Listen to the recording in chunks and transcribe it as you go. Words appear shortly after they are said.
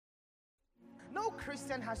No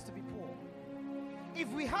Christian has to be poor. If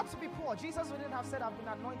we had to be poor, Jesus wouldn't have said, I've been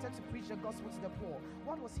anointed to preach the gospel to the poor.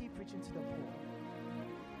 What was he preaching to the poor?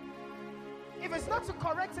 If it's not to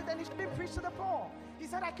correct it, then he shouldn't preach to the poor. He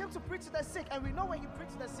said, I came to preach to the sick. And we know when you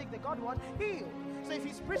preach to the sick, the God wants healed. So if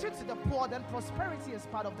he's preaching to the poor, then prosperity is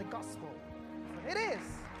part of the gospel. It is.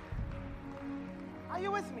 Are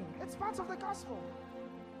you with me? It's part of the gospel.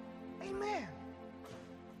 Amen.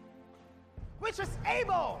 Which is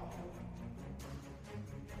able.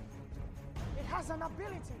 It has an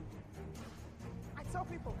ability. I tell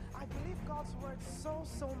people, I believe God's word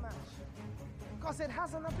so much because it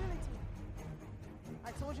has an ability.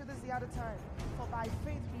 I told you this the other time. For by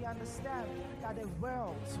faith we understand that the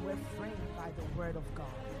worlds were framed by the word of God.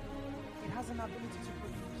 It has an ability to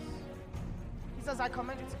produce. He says, I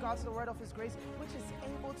commend you to God, to the word of his grace, which is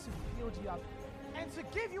able to build you up and to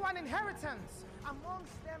give you an inheritance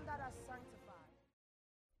amongst them that are sanctified.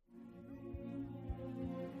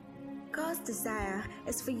 God's desire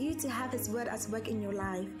is for you to have his word at work in your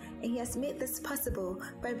life, and he has made this possible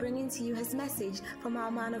by bringing to you his message from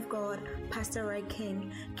our man of God, Pastor Roy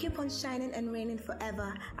King. Keep on shining and reigning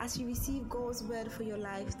forever as you receive God's word for your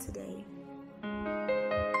life today.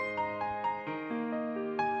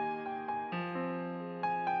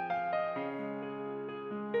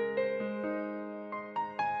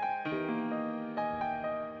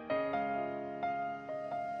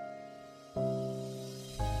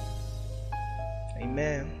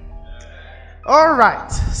 Amen. All right,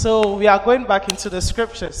 so we are going back into the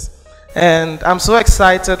scriptures, and I'm so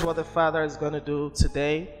excited what the Father is going to do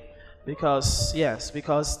today, because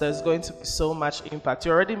there's going to be so much impact.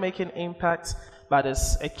 You're already making impact, but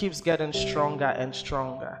it keeps getting stronger and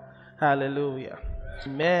stronger. Hallelujah.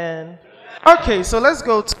 Amen. Okay, so let's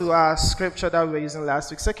go to our scripture that we were using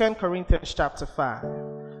last week, 2 Corinthians chapter 5.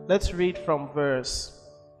 Let's read from verse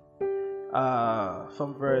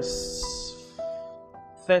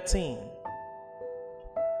 13.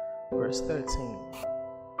 Verse 13.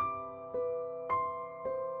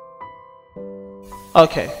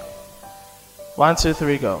 Okay. 1, 2,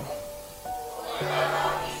 3, go.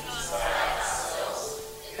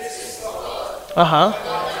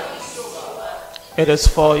 It is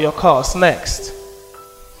for your cause. Next.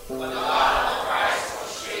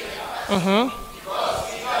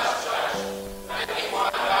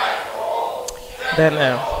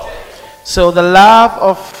 So the love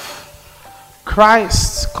of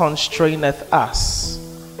Christ constraineth us.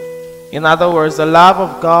 In other words, the love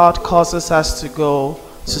of God causes us to go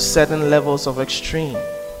to certain levels of extremes.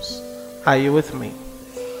 Are you with me?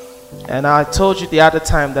 And I told you the other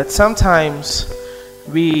time that sometimes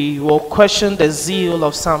we will question the zeal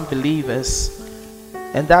of some believers,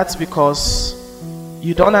 and that's because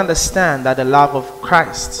you don't understand that the love of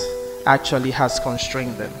Christ actually has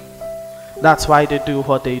constrained them. That's why they do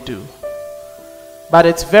what they do. But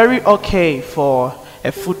it's very okay for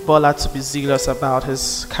a footballer to be zealous about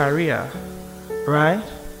his career, right?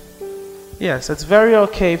 Yes, it's very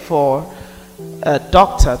okay for a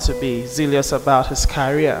doctor to be zealous about his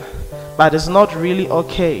career. But it's not really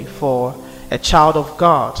okay for a child of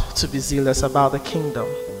God to be zealous about the kingdom.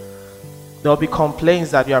 There'll be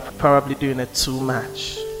complaints that you are probably doing it too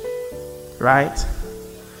much, right?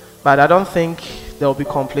 But I don't think there'll be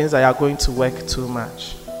complaints that you are going to work too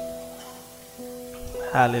much.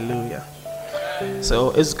 Hallelujah.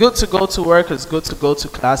 So it's good to go to work, it's good to go to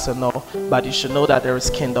class and all, but you should know that there is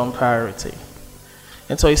kingdom priority.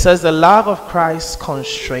 And so he says the love of Christ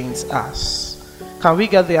constrains us. Can we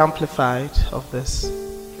get the amplified of this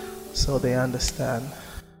so they understand?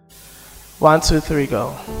 1, 2, 3,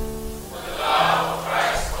 go.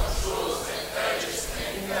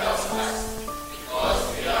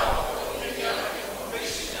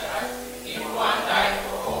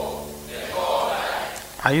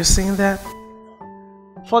 Are you seeing that?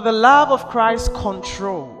 For the love of Christ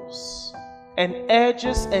controls and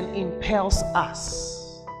urges and impels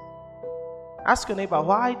us. Ask your neighbor,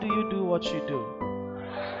 why do you do what you do?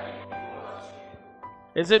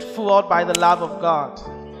 Is it fueled by the love of God?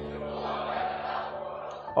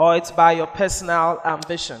 Or it's by your personal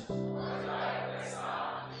ambition?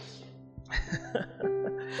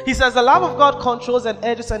 He says the love of God controls and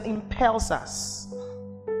urges and impels us.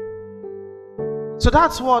 So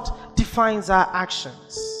that's what defines our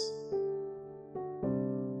actions.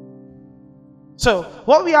 So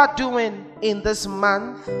what we are doing in this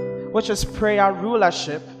month, which is prayer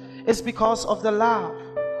rulership, is because of the love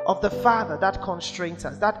of the Father that constrains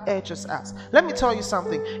us, that urges us. Let me tell you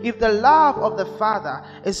something. If the love of the Father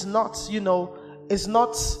is not,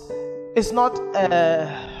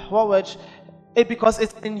 because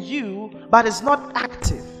it's in you, but it's not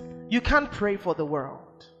active, You can't pray for the world.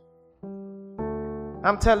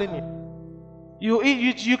 I'm telling you.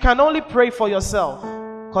 You can only pray for yourself,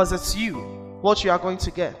 because it's you, what you are going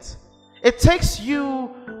to get. It takes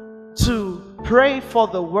you to pray for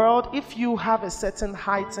the world if you have a certain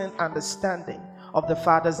heightened understanding of the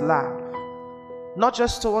Father's love, not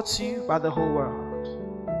just towards you, but the whole world.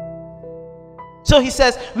 So he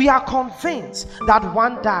says, we are convinced that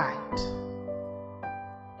one died,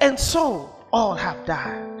 and so all have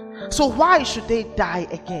died. So why should they die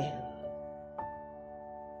again?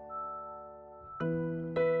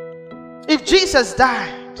 If Jesus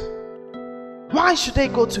died, why should they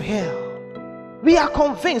go to hell? We are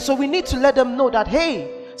convinced, so we need to let them know that,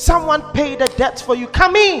 hey, someone paid a debt for you.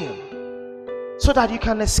 Come in so that you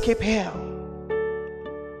can escape hell.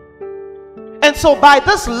 And so by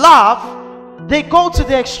this love, they go to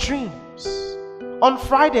the extremes. On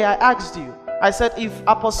Friday, I asked you, I said, if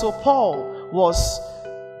Apostle Paul was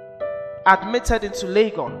admitted into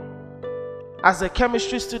Legon as a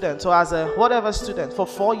chemistry student or as a whatever student for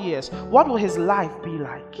 4 years, what will his life be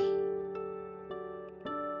like?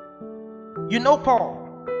 You know Paul,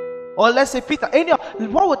 or let's say Peter,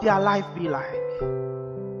 what would their life be like?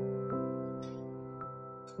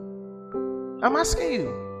 I'm asking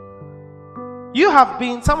you.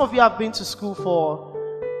 Some of you have been to school for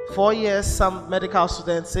 4 years, some medical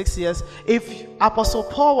students 6 years. If Apostle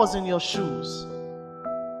Paul was in your shoes,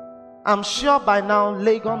 I'm sure by now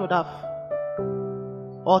Legon would have,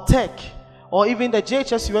 or Tech, or even the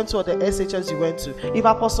JHS you went to or the SHS you went to. If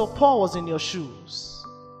Apostle Paul was in your shoes,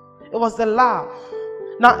 it was the love.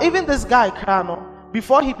 Now, even this guy, Krano,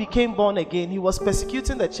 before he became born again, he was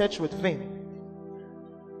persecuting the church with vim.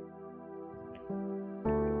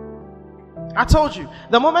 I told you,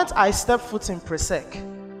 the moment I stepped foot in Presec,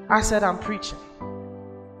 I said, I'm preaching.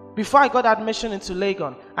 Before I got admission into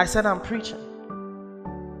Legon, I said, I'm preaching.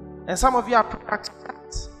 And some of you are practicing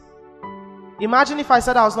that. Imagine if I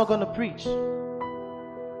said I was not going to preach.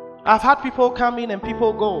 I've had people come in and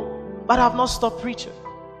people go, but I've not stopped preaching.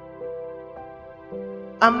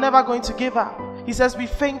 I'm never going to give up. He says, we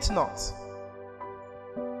faint not,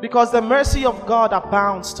 because the mercy of God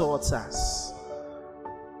abounds towards us.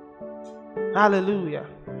 Hallelujah.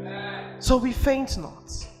 So we faint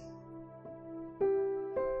not.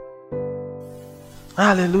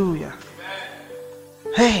 Hallelujah.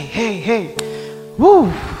 Hey.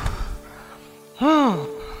 Woo.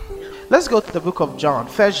 Let's go to the book of John.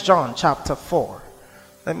 1 John chapter 4.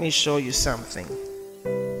 Let me show you something.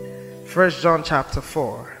 1 John chapter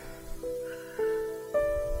 4.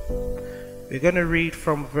 We're going to read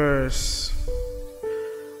from verse.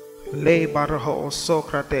 Let's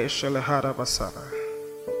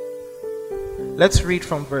read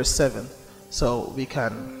from verse 7 so we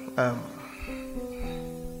can.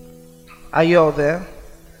 Are you all there?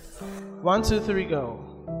 1, 2, 3, go.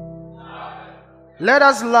 Let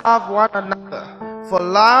us love one another, for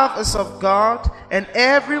love is of God, and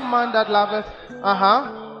every man that loveth.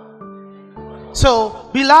 So,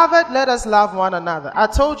 beloved, let us love one another. I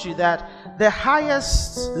told you that the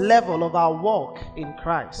highest level of our walk in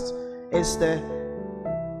Christ is the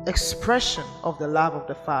expression of the love of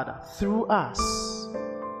the Father through us.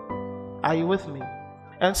 Are you with me?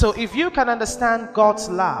 And so, if you can understand God's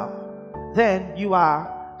love, then you are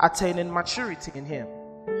attaining maturity in Him.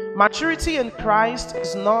 Maturity in Christ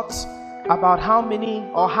is not about how many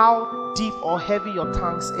or how deep or heavy your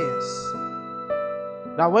tongues is.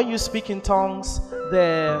 Now, when you speak in tongues,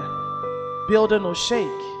 the building will shake.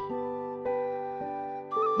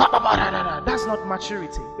 That's not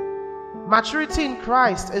maturity. Maturity in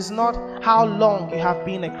Christ is not how long you have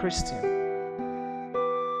been a Christian.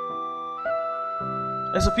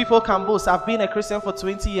 And so people can boast, I've been a Christian for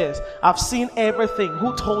 20 years. I've seen everything.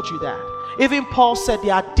 Who told you that? Even Paul said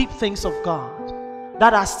there are deep things of God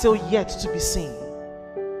that are still yet to be seen.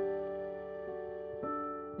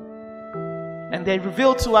 And they're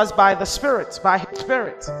revealed to us by the Spirit, by His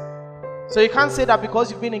Spirit. So you can't say that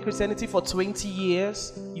because you've been in Christianity for 20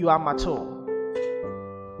 years, you are mature.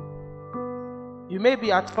 You may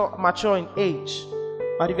be mature in age,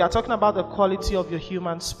 but if you are talking about the quality of your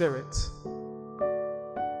human spirit,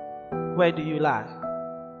 where do you lie?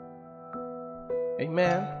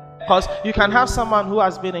 Amen. Because you can have someone who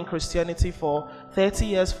has been in Christianity for 30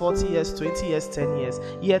 years, 40 years, 20 years, 10 years,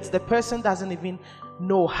 yet the person doesn't even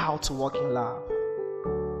know how to walk in love.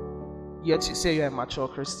 Yet you say you're a mature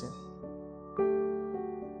Christian.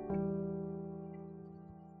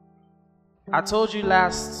 I told you in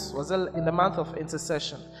the month of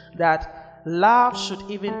intercession, that love should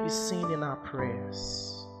even be seen in our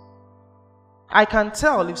prayers. I can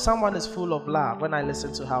tell if someone is full of love when I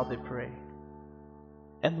listen to how they pray.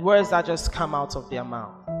 and words that just come out of their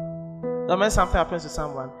mouth. The moment something happens to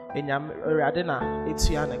someone,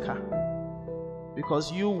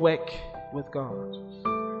 because you work with God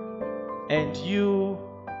and you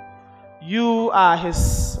are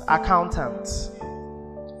his accountant.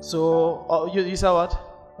 So you say what?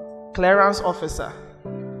 Clearance officer.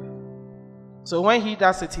 So when he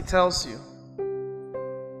does it, he tells you.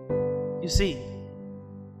 You see,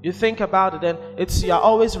 you think about it, and you are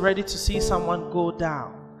always ready to see someone go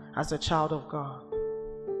down as a child of God.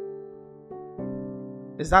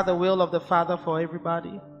 Is that the will of the Father for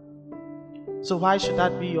everybody? So why should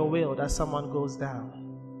that be your will, that someone goes down?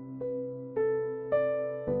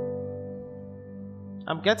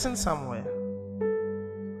 I'm getting somewhere.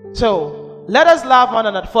 So let us love one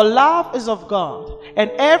another, for love is of God,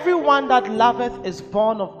 and everyone that loveth is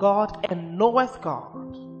born of God and knoweth God.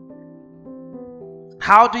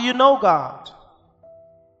 How do you know God?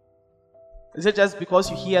 Is it just because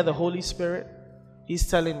you hear the Holy Spirit? He's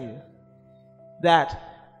telling you that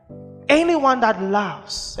anyone that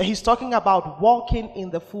loves, and he's talking about walking in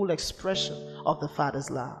the full expression of the Father's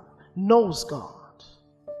love, knows God.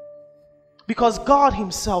 Because God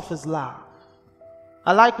himself is love.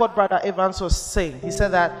 I like what Brother Evans was saying. He said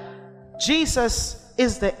that Jesus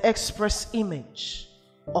is the express image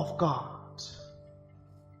of God.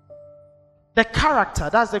 The character,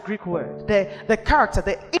 that's the Greek word. The character,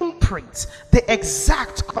 the imprint, the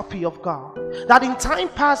exact copy of God. That in time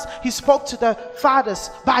past, he spoke to the fathers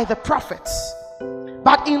by the prophets.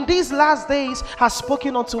 But in these last days, has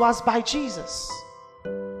spoken unto us by Jesus.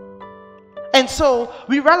 And so,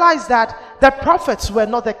 we realize that the prophets were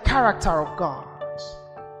not the character of God.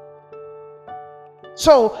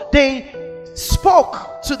 So, they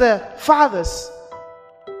spoke to the fathers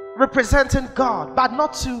representing God, but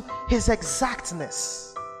not to his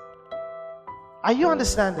exactness. Are you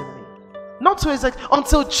understanding me? Not to his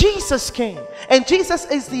until Jesus came, and Jesus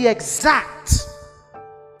is the exact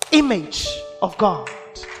image of God.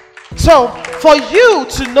 So for you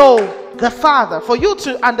to know the Father, for you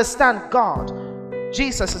to understand God,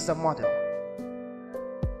 Jesus is the model.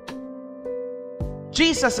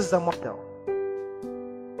 Jesus is the model.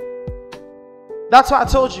 That's why I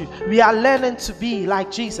told you, we are learning to be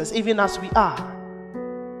like Jesus, even as we are.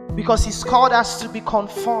 Because he's called us to be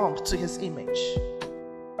conformed to his image.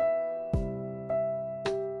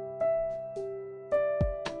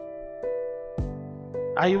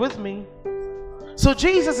 Are you with me? So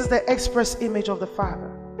Jesus is the express image of the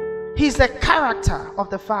Father. He's the character of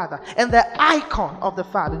the Father and the icon of the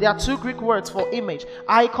Father. There are two Greek words for image,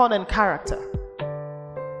 icon and character.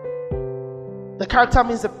 The character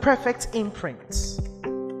means the perfect imprint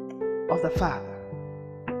of the Father.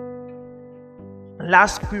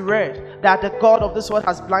 Last we read that the God of this world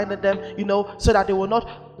has blinded them, so that they will not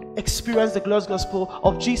experience the glorious gospel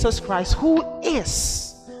of Jesus Christ, who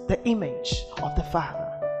is the image of the Father.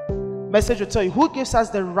 Message will tell you who gives us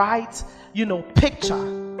the right,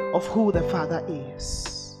 picture of who the Father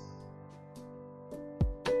is.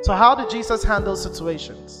 So how did Jesus handle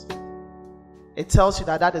situations? It tells you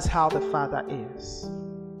that is how the Father is.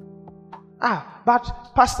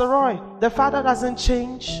 But Pastor Roy, the Father doesn't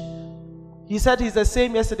change. He said he's the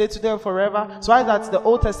same yesterday, today, and forever. So why that's the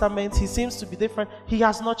Old Testament, he seems to be different. He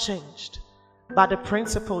has not changed. But the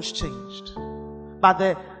principles changed. But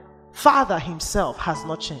the Father himself has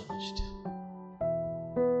not changed.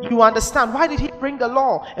 You understand? Why did he bring the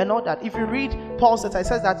law and all that? If you read Paul's letter, it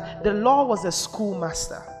says that the law was a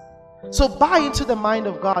schoolmaster. So buy into the mind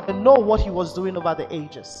of God and know what he was doing over the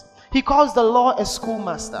ages. He calls the law a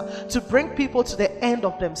schoolmaster to bring people to the end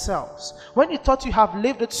of themselves. When you thought you have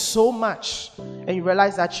lived it so much and you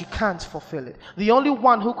realize that you can't fulfill it, the only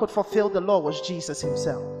one who could fulfill the law was Jesus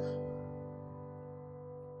himself.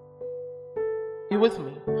 You with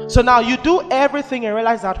me? So now you do everything and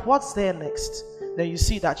realize that what's there next? Then you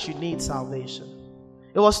see that you need salvation.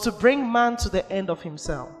 It was to bring man to the end of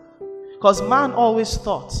himself. Because man always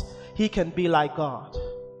thought he can be like God.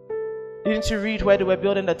 Didn't you read where they were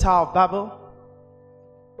building the Tower of Babel?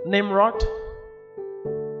 Nimrod.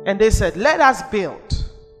 And they said, let us build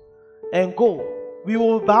and go. We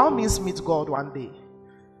will by all means meet God one day.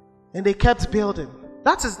 And they kept building.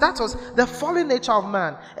 That was the fallen nature of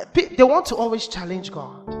man. They want to always challenge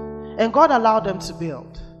God. And God allowed them to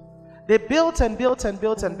build. They built and built and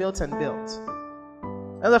built and built and built.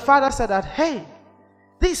 And the Father said that, hey,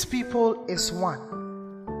 these people is one.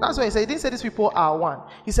 That's why he said, he didn't say these people are one.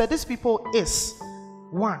 He said this people is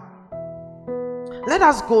one. Let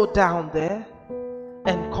us go down there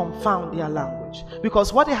and confound their language.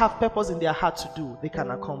 Because what they have purpose in their heart to do, they can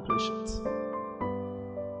accomplish it.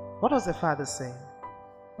 What was the Father saying?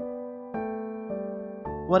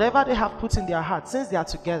 whatever they have put in their heart, since they are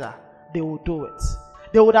together, they will do it.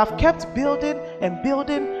 They would have kept building and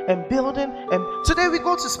building and building. And today we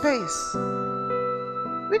go to space.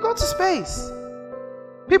 We go to space.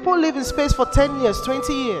 People live in space for 10 years,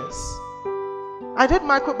 20 years. I did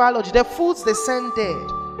microbiology. The foods they send there,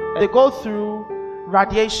 they go through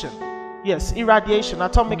radiation. Yes, irradiation,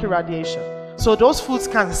 atomic irradiation. So those foods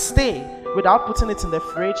can stay without putting it in the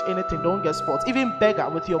fridge, anything, don't get spoiled. Even burger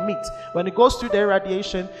with your meat, when it goes through the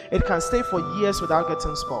irradiation, it can stay for years without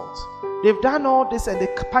getting spoiled. They've done all this and they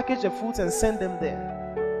package the foods and send them there.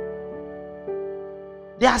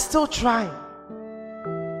 They are still trying.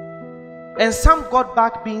 And some got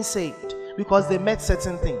back being saved because they met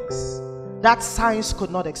certain things that science could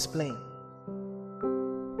not explain.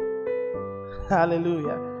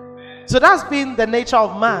 Hallelujah. So that's been the nature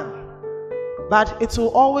of man. But it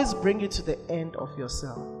will always bring you to the end of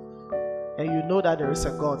yourself. And you know that there is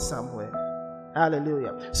a God somewhere.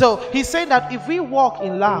 Hallelujah. So he's saying that if we walk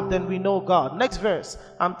in love, then we know God. Next verse.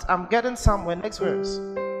 I'm getting somewhere. Next verse.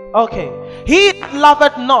 Okay. He that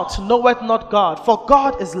loveth not knoweth not God, for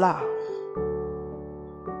God is love.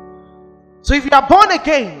 So if you are born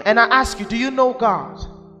again and I ask you, do you know God?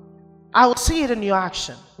 I will see it in your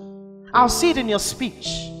action. I'll see it in your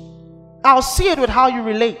speech. I'll see it with how you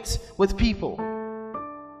relate with people.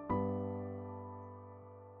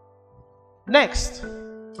 Next.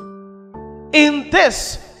 In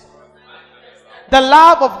this, the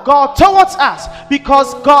love of God towards us,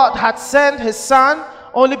 because God had sent his Son,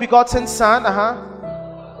 only begotten Son,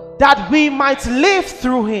 that we might live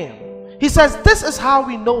through him. He says this is how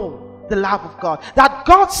we know the love of God, that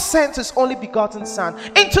God sent his only begotten Son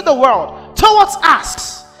into the world towards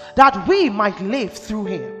us, that we might live through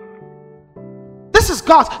him. This is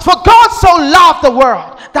God. For God so loved the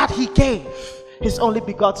world that he gave his only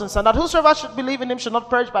begotten Son, that whosoever should believe in him should not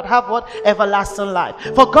perish but have what? Everlasting life.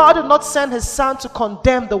 For God did not send his Son to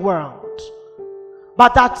condemn the world,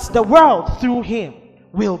 but that the world through him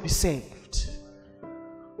will be saved.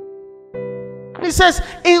 He says,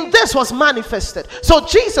 in this was manifested. So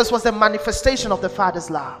Jesus was the manifestation of the Father's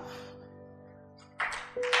love.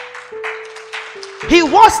 He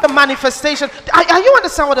was the manifestation. Are you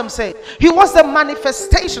understand what I'm saying? He was the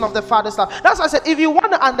manifestation of the Father's love. That's why I said, if you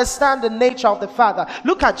want to understand the nature of the Father,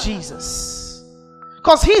 look at Jesus.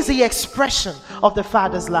 Because he's the expression of the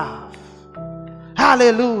Father's love.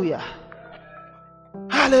 Hallelujah.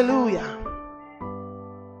 Hallelujah.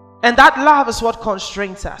 And that love is what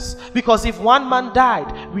constrains us. Because if one man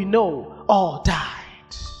died, we know all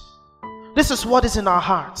died. This is what is in our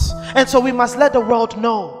hearts. And so we must let the world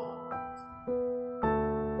know.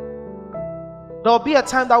 There will be a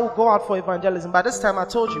time that we'll go out for evangelism. By this time, I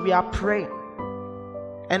told you, we are praying.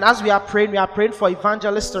 And as we are praying for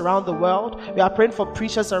evangelists around the world. We are praying for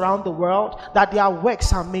preachers around the world, that their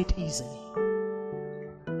works are made easy.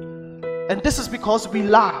 And this is because we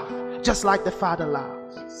love just like the Father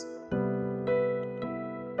loves.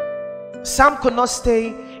 Some could not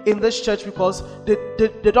stay in this church because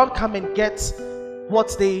they don't come and get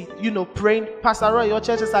what they, praying. Pastor Roy, your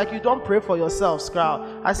church is like, you don't pray for yourselves, crowd.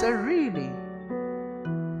 I said, really?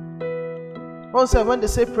 Also, when they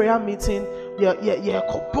say prayer meeting,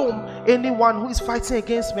 boom, anyone who is fighting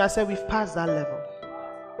against me, I said, we've passed that level.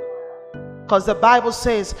 Because the Bible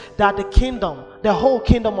says that the whole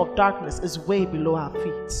kingdom of darkness is way below our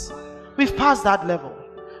feet. We've passed that level.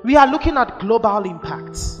 We are looking at global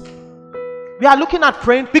impacts. We are looking at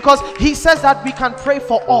praying because he says that we can pray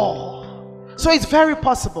for all. So it's very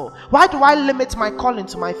possible. Why do I limit my calling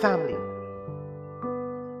to my family?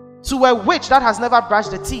 To a witch that has never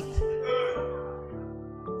brushed the teeth?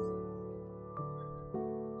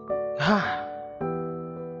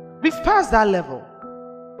 We've passed that level.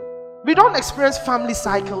 We don't experience family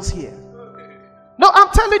cycles here. No, I'm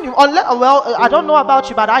telling you, I don't know about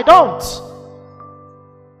you, but I don't.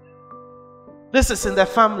 This is in the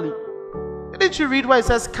family. Didn't you read where it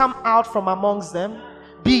says, come out from amongst them,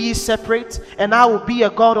 be ye separate, and I will be a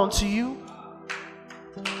God unto you?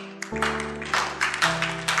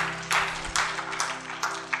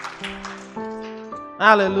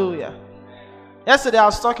 Hallelujah. Yesterday I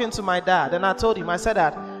was talking to my dad and I told him, I said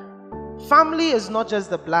that family is not just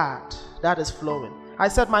the blood that is flowing. I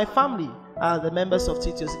said my family are the members of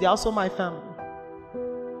TTOC. They are also my family.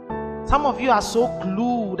 Some of you are so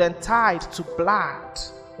glued and tied to blood.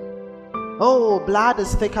 Oh, blood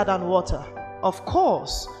is thicker than water. Of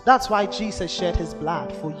course, that's why Jesus shed his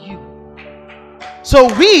blood for you.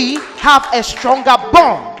 So we have a stronger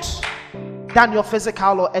bond than your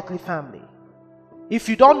physical or earthly family. If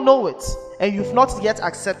you don't know it and you've not yet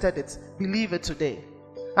accepted it, believe it today.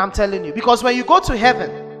 I'm telling you. Because when you go to heaven,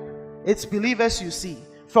 it's believers you see.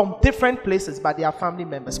 from different places, but they are family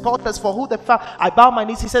members. Paul says, for who I bow my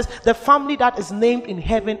knees. He says, the family that is named in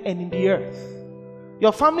heaven and in the earth.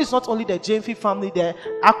 Your family is not only the Jamefi family, the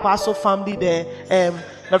Akwaso family,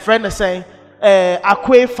 my friend is saying,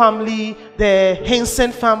 Akwe family, the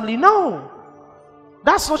Henson family. No,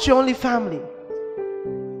 that's not your only family.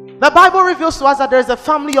 The Bible reveals to us that there is a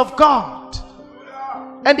family of God,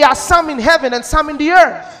 and there are some in heaven and some in the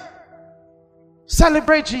earth.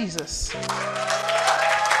 Celebrate Jesus.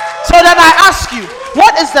 So then I ask you,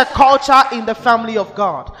 what is the culture in the family of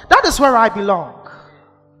God? That is where I belong.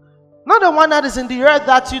 Not the one that is in the earth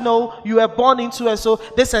that you were born into, and so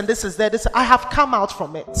this and this is there. I have come out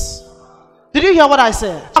from it. Did you hear what I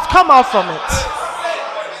said? I've come out from it.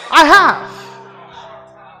 I have.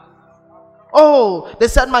 Oh, they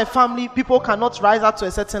said my family, people cannot rise up to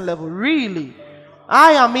a certain level. Really?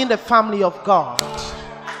 I am in the family of God.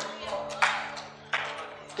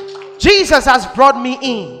 Jesus has brought me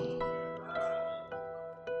in.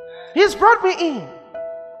 He's brought me in.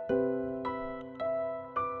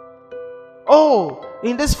 Oh,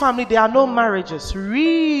 in this family there are no marriages.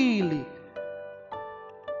 Really?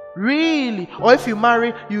 Really? Or if you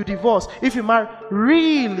marry, you divorce. If you marry,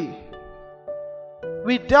 really?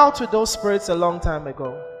 We dealt with those spirits a long time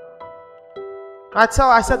ago.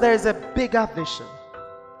 I said there is a bigger vision.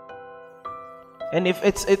 And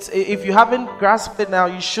if you haven't grasped it now,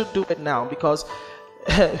 you should do it now, because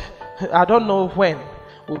I don't know when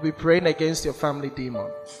we'll be praying against your family demon.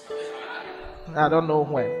 I don't know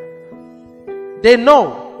when. They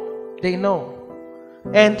know.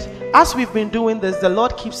 And as we've been doing this, the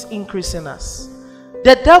Lord keeps increasing us.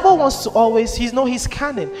 The devil wants to always, he's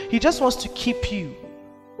cunning. He just wants to keep you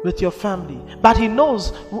with your family. But he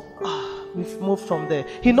knows, we've moved from there.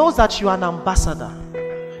 He knows that you are an ambassador.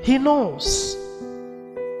 He knows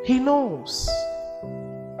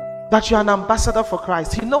that you are an ambassador for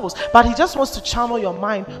Christ. He knows, but he just wants to channel your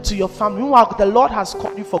mind to your family. Meanwhile, the Lord has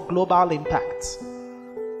called you for global impact.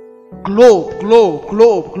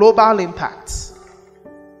 Global impact.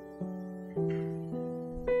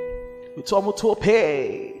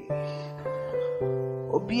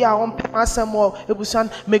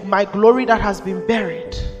 Make my glory that has been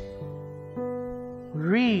buried.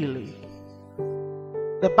 Really?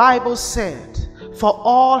 The Bible said, for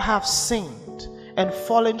all have sinned and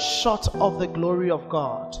fallen short of the glory of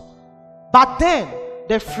God. But then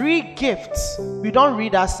the free gifts, we don't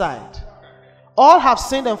read that side. All have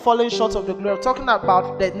sinned and fallen short of the glory. We're talking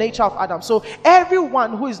about the nature of Adam. So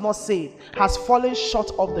everyone who is not saved has fallen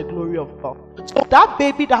short of the glory of God. So that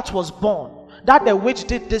baby that was born, that the witch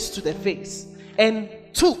did this to the face and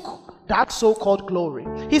took that so-called glory.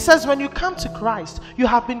 He says when you come to Christ, you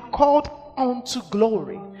have been called unto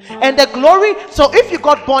glory. And the glory, so if you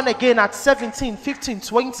got born again at 17, 15,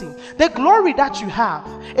 20, the glory that you have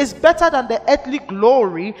is better than the earthly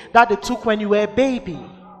glory that they took when you were a baby.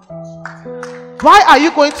 Why are you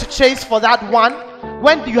going to chase for that one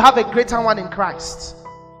when you have a greater one in Christ?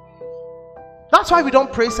 That's why we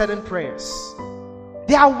don't pray certain prayers.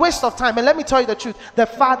 They are a waste of time. And let me tell you the truth, the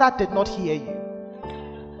Father did not hear you.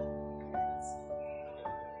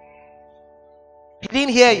 He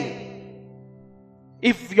didn't hear you.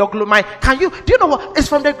 If you're do you know what? It's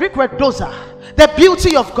from the Greek word doxa, the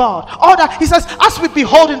beauty of God. All that he says, as we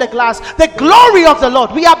behold in the glass the glory of the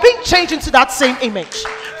Lord, we are being changed into that same image,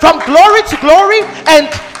 from glory to glory. And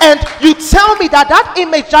you tell me that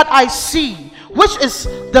image that I see, which is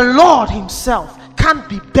the Lord himself, can't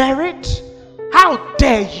be buried? How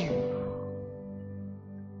dare you?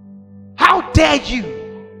 How dare you?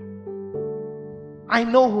 I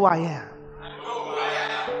know who I am.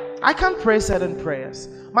 I can't pray certain prayers.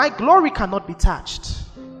 My glory cannot be touched.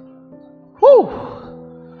 Whew.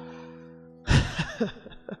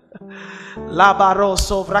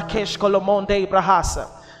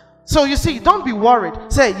 So you see, don't be worried.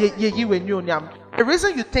 Say, the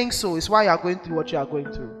reason you think so is why you are going through what you are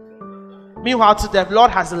going through. Meanwhile, to them,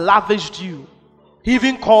 Lord has lavished you. He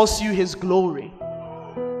even calls you his glory.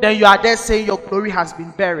 Then you are there saying your glory has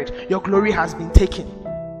been buried. Your glory has been taken.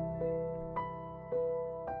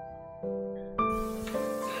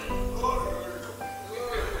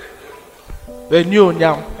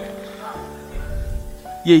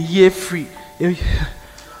 Ye free.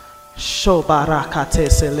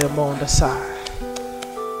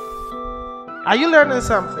 Are you learning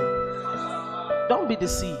something? Don't be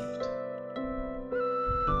deceived.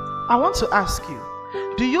 I want to ask you,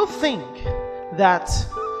 do you think that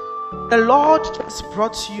the Lord just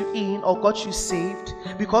brought you in or got you saved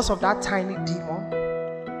because of that tiny demon?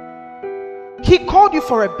 He called you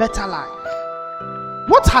for a better life.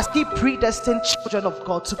 What has he predestined children of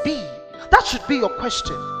God to be? That should be your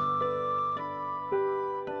question.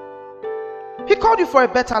 He called you for a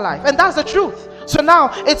better life, and that's the truth. So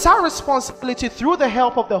now it's our responsibility, through the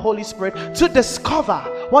help of the Holy Spirit, to discover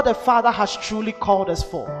what the Father has truly called us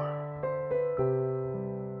for.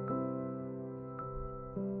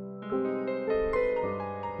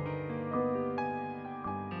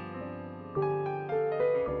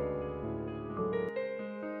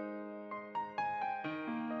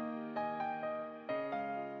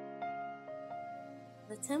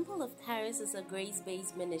 The Temple of Charis is a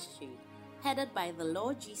grace-based ministry headed by the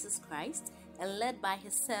Lord Jesus Christ and led by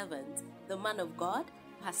his servant, the man of God,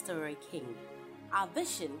 Pastor Roy King. Our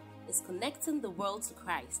vision is connecting the world to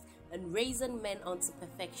Christ and raising men unto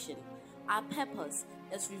perfection. Our purpose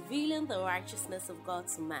is revealing the righteousness of God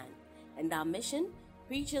to man, and our mission,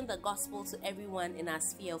 preaching the gospel to everyone in our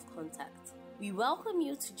sphere of contact. We welcome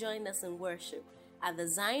you to join us in worship at the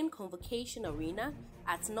Zion Convocation Arena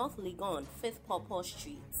at North Legon, 5th Pawpaw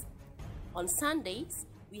Street. On Sundays,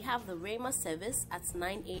 we have the Rhema service at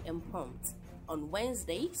 9 a.m. prompt. On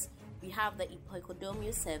Wednesdays, we have the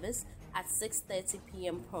Ipoikodomio service at 6:30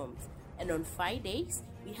 p.m. prompt. And on Fridays,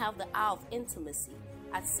 we have the Hour of Intimacy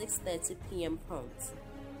at 6:30 p.m. prompt.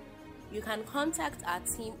 You can contact our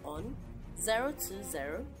team on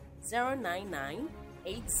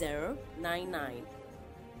 020-099-8099,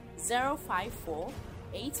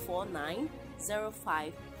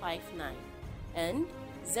 054-849-0559, and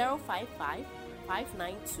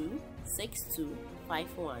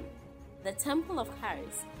 055-592-6251. The Temple of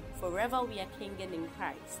Charis, forever we are kinging in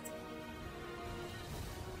Christ.